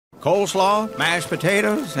coleslaw, mashed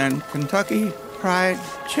potatoes, and Kentucky Fried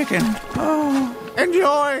Chicken. Oh,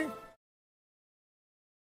 enjoy!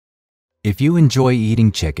 If you enjoy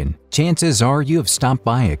eating chicken, chances are you have stopped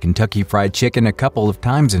by a Kentucky Fried Chicken a couple of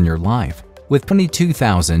times in your life. With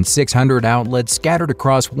 22,600 outlets scattered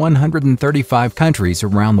across 135 countries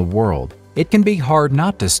around the world, it can be hard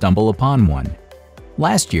not to stumble upon one.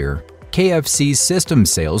 Last year, KFC's system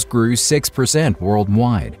sales grew 6%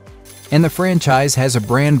 worldwide, and the franchise has a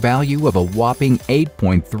brand value of a whopping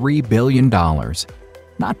 $8.3 billion.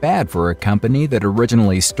 Not bad for a company that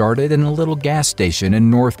originally started in a little gas station in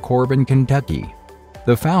North Corbin, Kentucky.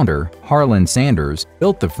 The founder, Harlan Sanders,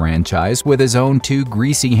 built the franchise with his own two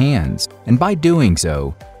greasy hands, and by doing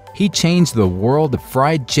so, he changed the world of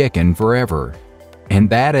fried chicken forever. And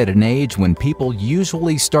that at an age when people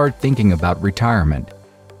usually start thinking about retirement.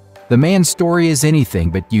 The man's story is anything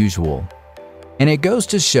but usual. And it goes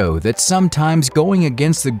to show that sometimes going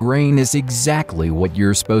against the grain is exactly what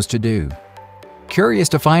you're supposed to do. Curious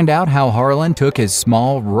to find out how Harlan took his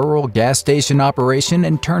small rural gas station operation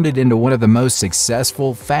and turned it into one of the most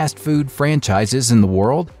successful fast food franchises in the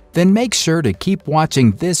world? Then make sure to keep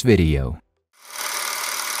watching this video.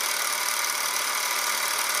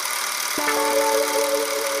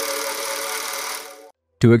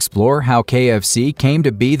 To explore how KFC came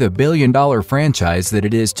to be the billion-dollar franchise that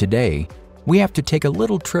it is today, we have to take a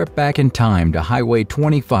little trip back in time to Highway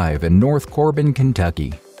 25 in North Corbin,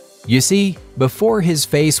 Kentucky. You see, before his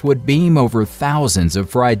face would beam over thousands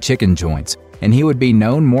of fried chicken joints, and he would be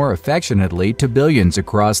known more affectionately to billions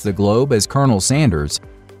across the globe as Colonel Sanders,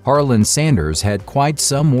 Harlan Sanders had quite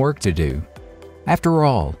some work to do. After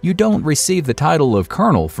all, you don't receive the title of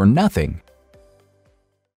Colonel for nothing.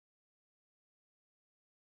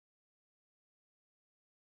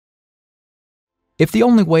 If the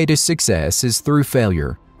only way to success is through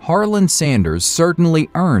failure, Harlan Sanders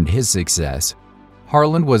certainly earned his success.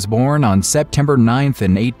 Harlan was born on September 9th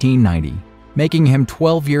in 1890, making him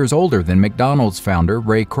 12 years older than McDonald's founder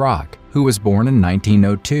Ray Kroc, who was born in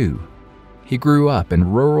 1902. He grew up in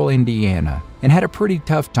rural Indiana and had a pretty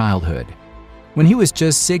tough childhood. When he was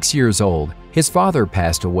just 6 years old, his father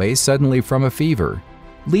passed away suddenly from a fever,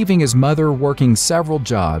 leaving his mother working several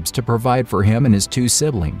jobs to provide for him and his two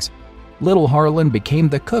siblings. Little Harlan became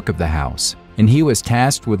the cook of the house, and he was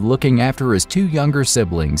tasked with looking after his two younger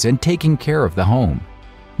siblings and taking care of the home.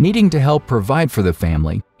 Needing to help provide for the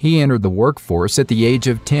family, he entered the workforce at the age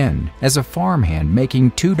of 10 as a farmhand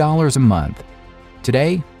making $2 a month.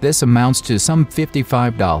 Today, this amounts to some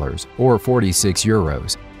 $55 or 46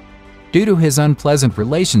 euros. Due to his unpleasant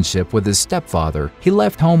relationship with his stepfather, he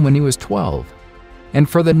left home when he was 12. And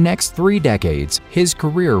for the next 3 decades, his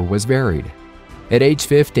career was varied. At age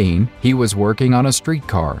 15, he was working on a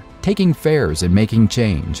streetcar, taking fares and making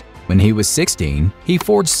change. When he was 16, he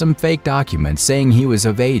forged some fake documents saying he was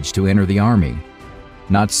of age to enter the army.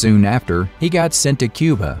 Not soon after, he got sent to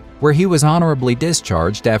Cuba, where he was honorably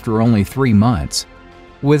discharged after only 3 months.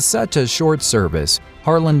 With such a short service,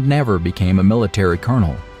 Harlan never became a military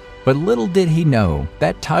colonel. But little did he know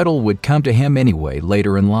that title would come to him anyway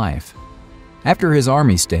later in life. After his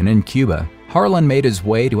army stint in Cuba, Harlan made his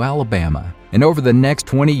way to Alabama, and over the next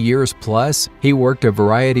 20 years plus, he worked a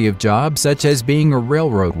variety of jobs such as being a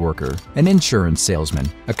railroad worker, an insurance salesman,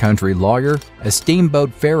 a country lawyer, a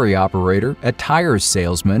steamboat ferry operator, a tire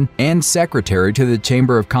salesman, and secretary to the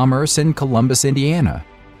Chamber of Commerce in Columbus, Indiana.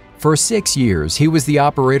 For 6 years, he was the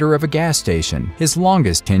operator of a gas station, his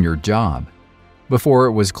longest tenured job, before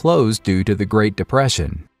it was closed due to the Great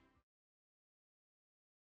Depression.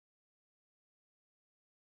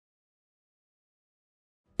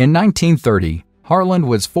 In 1930, Harlan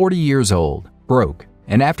was 40 years old, broke,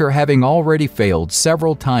 and after having already failed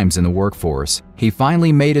several times in the workforce, he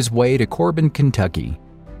finally made his way to Corbin, Kentucky.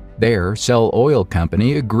 There, Shell Oil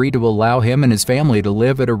Company agreed to allow him and his family to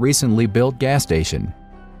live at a recently built gas station.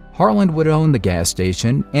 Harlan would own the gas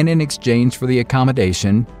station, and in exchange for the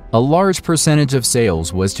accommodation, a large percentage of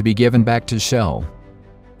sales was to be given back to Shell.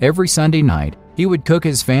 Every Sunday night, he would cook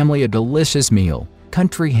his family a delicious meal: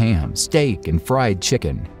 country ham, steak, and fried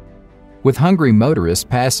chicken. With hungry motorists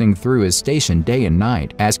passing through his station day and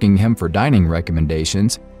night asking him for dining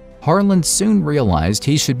recommendations, Harlan soon realized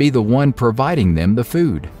he should be the one providing them the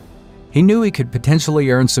food. He knew he could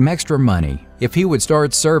potentially earn some extra money if he would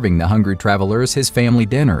start serving the hungry travelers his family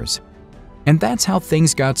dinners. And that's how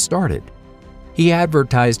things got started. He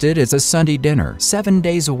advertised it as a Sunday dinner 7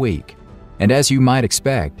 days a week. And as you might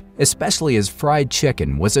expect, especially as fried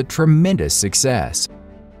chicken was a tremendous success.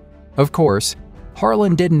 Of course,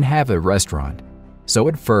 Harlan didn't have a restaurant, so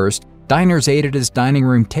at first, diners ate at his dining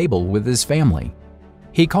room table with his family.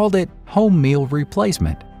 He called it home meal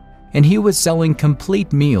replacement, and he was selling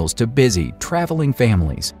complete meals to busy, traveling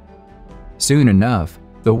families. Soon enough,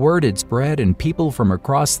 the word had spread and people from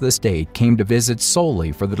across the state came to visit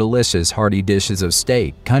solely for the delicious hearty dishes of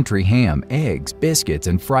steak, country ham, eggs, biscuits,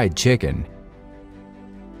 and fried chicken.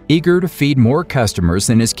 Eager to feed more customers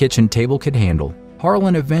than his kitchen table could handle,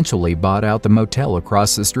 Harlan eventually bought out the motel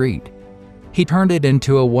across the street. He turned it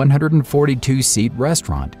into a 142-seat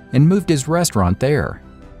restaurant and moved his restaurant there.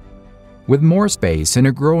 With more space and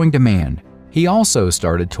a growing demand, he also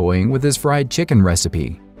started toying with his fried chicken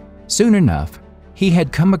recipe. Soon enough, he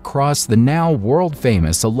had come across the now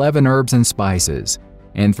world-famous 11 herbs and spices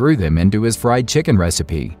and threw them into his fried chicken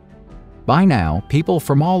recipe. By now, people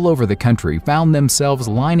from all over the country found themselves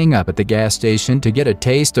lining up at the gas station to get a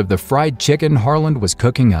taste of the fried chicken Harlan was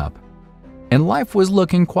cooking up. And life was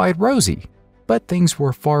looking quite rosy, but things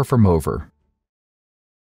were far from over.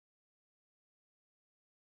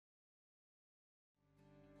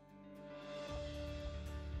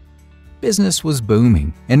 Business was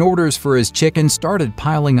booming, and orders for his chicken started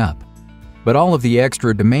piling up. But all of the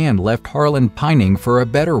extra demand left Harlan pining for a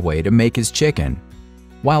better way to make his chicken.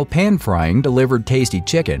 While pan frying delivered tasty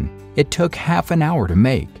chicken, it took half an hour to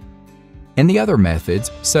make. And the other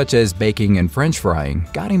methods, such as baking and French frying,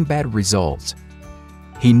 got him bad results.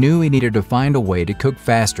 He knew he needed to find a way to cook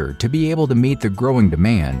faster to be able to meet the growing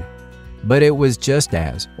demand. But it was just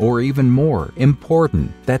as, or even more,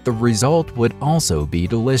 important that the result would also be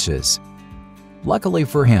delicious. Luckily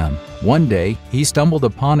for him, one day he stumbled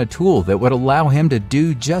upon a tool that would allow him to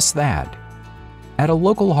do just that. At a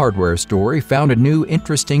local hardware store, he found a new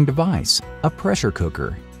interesting device, a pressure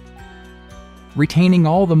cooker. Retaining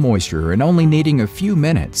all the moisture and only needing a few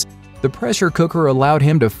minutes, the pressure cooker allowed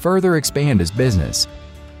him to further expand his business.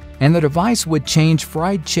 And the device would change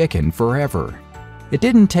fried chicken forever. It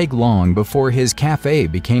didn't take long before his cafe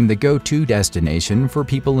became the go-to destination for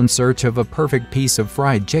people in search of a perfect piece of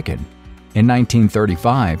fried chicken. In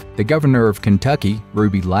 1935, the governor of Kentucky,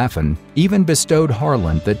 Ruby Laffin, even bestowed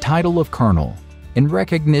Harlan the title of Colonel in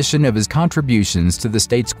recognition of his contributions to the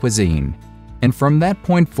state's cuisine. And from that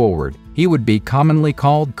point forward, he would be commonly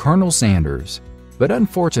called Colonel Sanders. But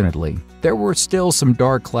unfortunately, there were still some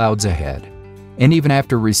dark clouds ahead. And even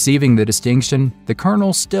after receiving the distinction, the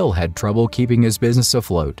Colonel still had trouble keeping his business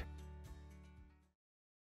afloat.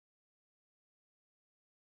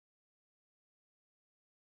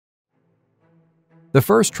 The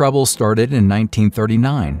first trouble started in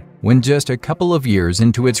 1939, when just a couple of years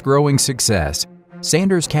into its growing success,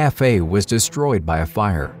 Sanders' Cafe was destroyed by a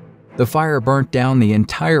fire. The fire burnt down the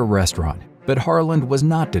entire restaurant, but Harlan was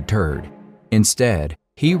not deterred. Instead,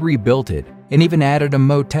 he rebuilt it and even added a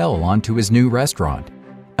motel onto his new restaurant.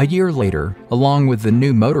 A year later, along with the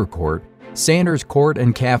new motor court, Sanders Court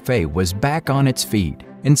and Cafe was back on its feet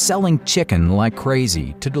and selling chicken like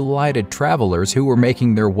crazy to delighted travelers who were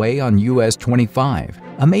making their way on US 25,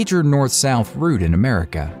 a major north-south route in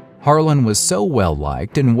America. Harlan was so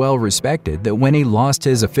well-liked and well-respected that when he lost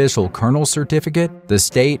his official colonel certificate, the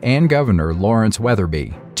state and governor, Lawrence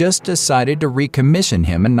Weatherby, just decided to recommission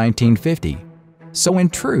him in 1950. So in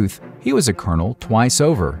truth, he was a colonel twice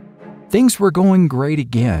over. Things were going great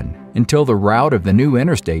again until the route of the new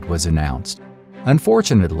interstate was announced.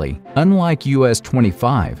 Unfortunately, unlike US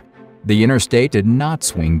 25, the interstate did not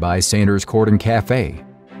swing by Sanders Court and Cafe.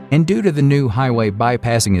 And due to the new highway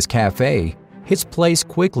bypassing his cafe, his place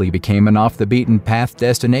quickly became an off-the-beaten-path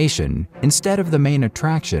destination instead of the main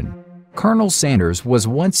attraction. Colonel Sanders was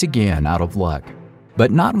once again out of luck,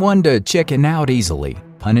 but not one to chicken out easily,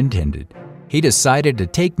 pun intended. He decided to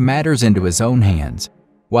take matters into his own hands.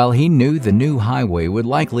 While he knew the new highway would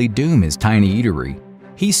likely doom his tiny eatery,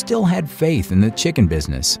 he still had faith in the chicken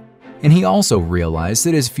business. And he also realized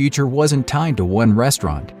that his future wasn't tied to one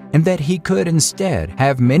restaurant, and that he could instead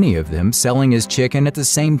have many of them selling his chicken at the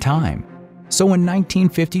same time. So in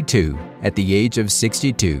 1952, at the age of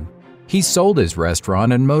 62, he sold his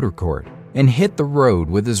restaurant and motor court and hit the road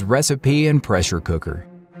with his recipe and pressure cooker.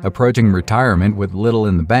 Approaching retirement with little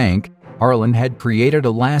in the bank, Harlan had created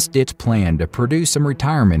a last-ditch plan to produce some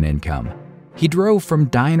retirement income. He drove from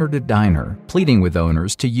diner to diner, pleading with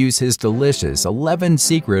owners to use his delicious 11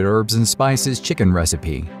 secret herbs and spices chicken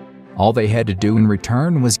recipe. All they had to do in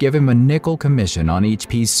return was give him a nickel commission on each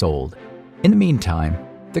piece sold. In the meantime,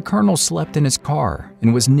 the colonel slept in his car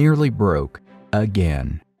and was nearly broke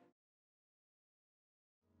again.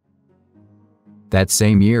 That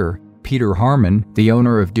same year, Peter Harmon, the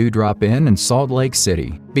owner of Dewdrop Inn in Salt Lake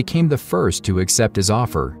City, became the first to accept his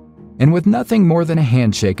offer. And with nothing more than a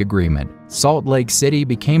handshake agreement, Salt Lake City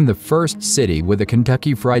became the first city with a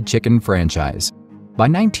Kentucky Fried Chicken franchise. By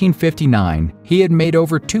 1959, he had made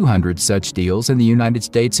over 200 such deals in the United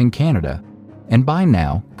States and Canada. And by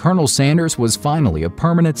now, Colonel Sanders was finally a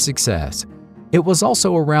permanent success. It was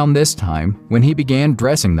also around this time when he began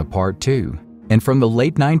dressing the part too. And from the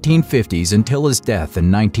late 1950s until his death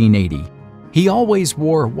in 1980, he always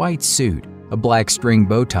wore a white suit, a black string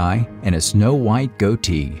bow tie, and a snow-white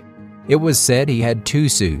goatee. It was said he had two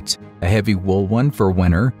suits, a heavy wool one for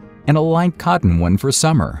winter and a light cotton one for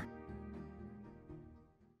summer.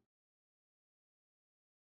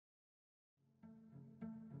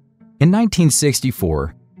 In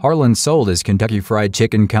 1964, Harlan sold his Kentucky Fried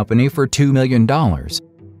Chicken Company for $2 million.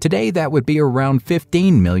 Today, that would be around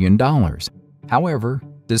 $15 million. However,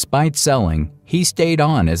 despite selling, he stayed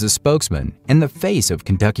on as a spokesman and the face of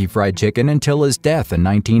Kentucky Fried Chicken until his death in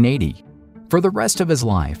 1980. For the rest of his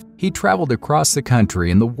life, he traveled across the country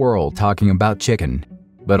and the world talking about chicken.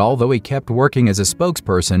 But although he kept working as a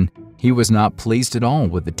spokesperson, he was not pleased at all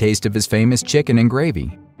with the taste of his famous chicken and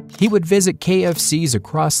gravy. He would visit KFCs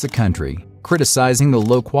across the country, criticizing the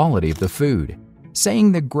low quality of the food,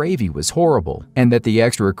 saying the gravy was horrible and that the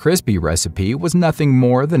extra crispy recipe was nothing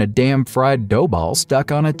more than a damn fried dough ball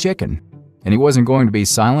stuck on a chicken. And he wasn't going to be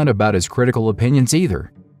silent about his critical opinions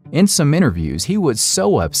either. In some interviews, he was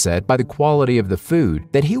so upset by the quality of the food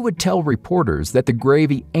that he would tell reporters that the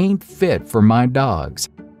gravy ain't fit for my dogs.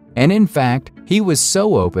 And in fact, he was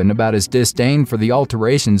so open about his disdain for the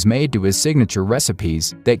alterations made to his signature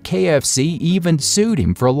recipes that KFC even sued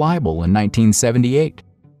him for libel in 1978.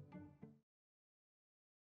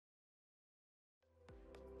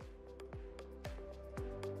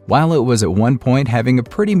 While it was at one point having a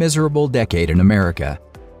pretty miserable decade in America,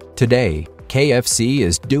 today, KFC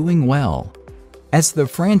is doing well. As the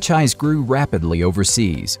franchise grew rapidly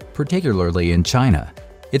overseas, particularly in China,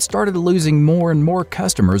 it started losing more and more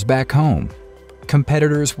customers back home.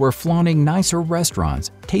 Competitors were flaunting nicer restaurants,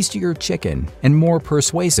 tastier chicken, and more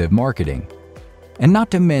persuasive marketing. And not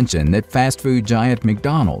to mention that fast food giant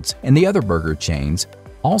McDonald's and the other burger chains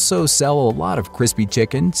also sell a lot of crispy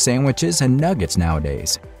chicken, sandwiches, and nuggets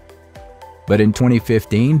nowadays. But in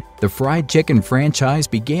 2015, the fried chicken franchise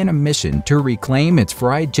began a mission to reclaim its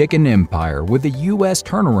fried chicken empire with a U.S.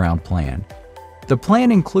 turnaround plan. The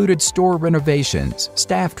plan included store renovations,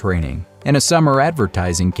 staff training, and a summer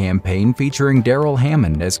advertising campaign featuring Darrell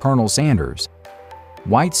Hammond as Colonel Sanders.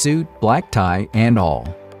 White suit, black tie, and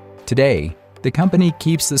all. Today, the company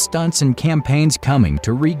keeps the stunts and campaigns coming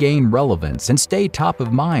to regain relevance and stay top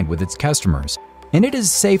of mind with its customers. And it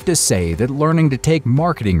is safe to say that learning to take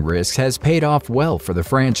marketing risks has paid off well for the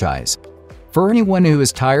franchise. For anyone who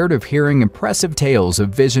is tired of hearing impressive tales of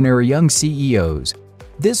visionary young CEOs,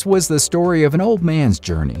 this was the story of an old man's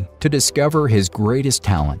journey to discover his greatest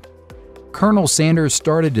talent. Colonel Sanders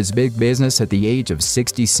started his big business at the age of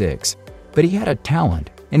 66, but he had a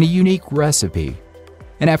talent and a unique recipe.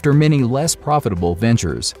 And after many less profitable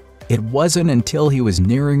ventures, it wasn't until he was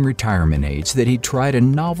nearing retirement age that he tried a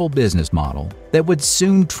novel business model that would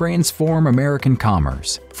soon transform American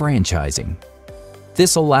commerce: franchising.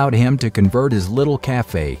 This allowed him to convert his little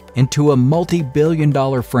cafe into a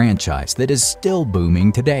multi-billion-dollar franchise that is still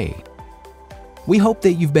booming today. We hope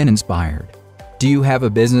that you've been inspired. Do you have a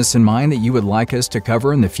business in mind that you would like us to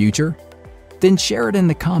cover in the future? Then share it in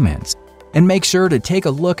the comments, and make sure to take a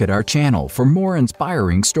look at our channel for more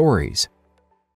inspiring stories.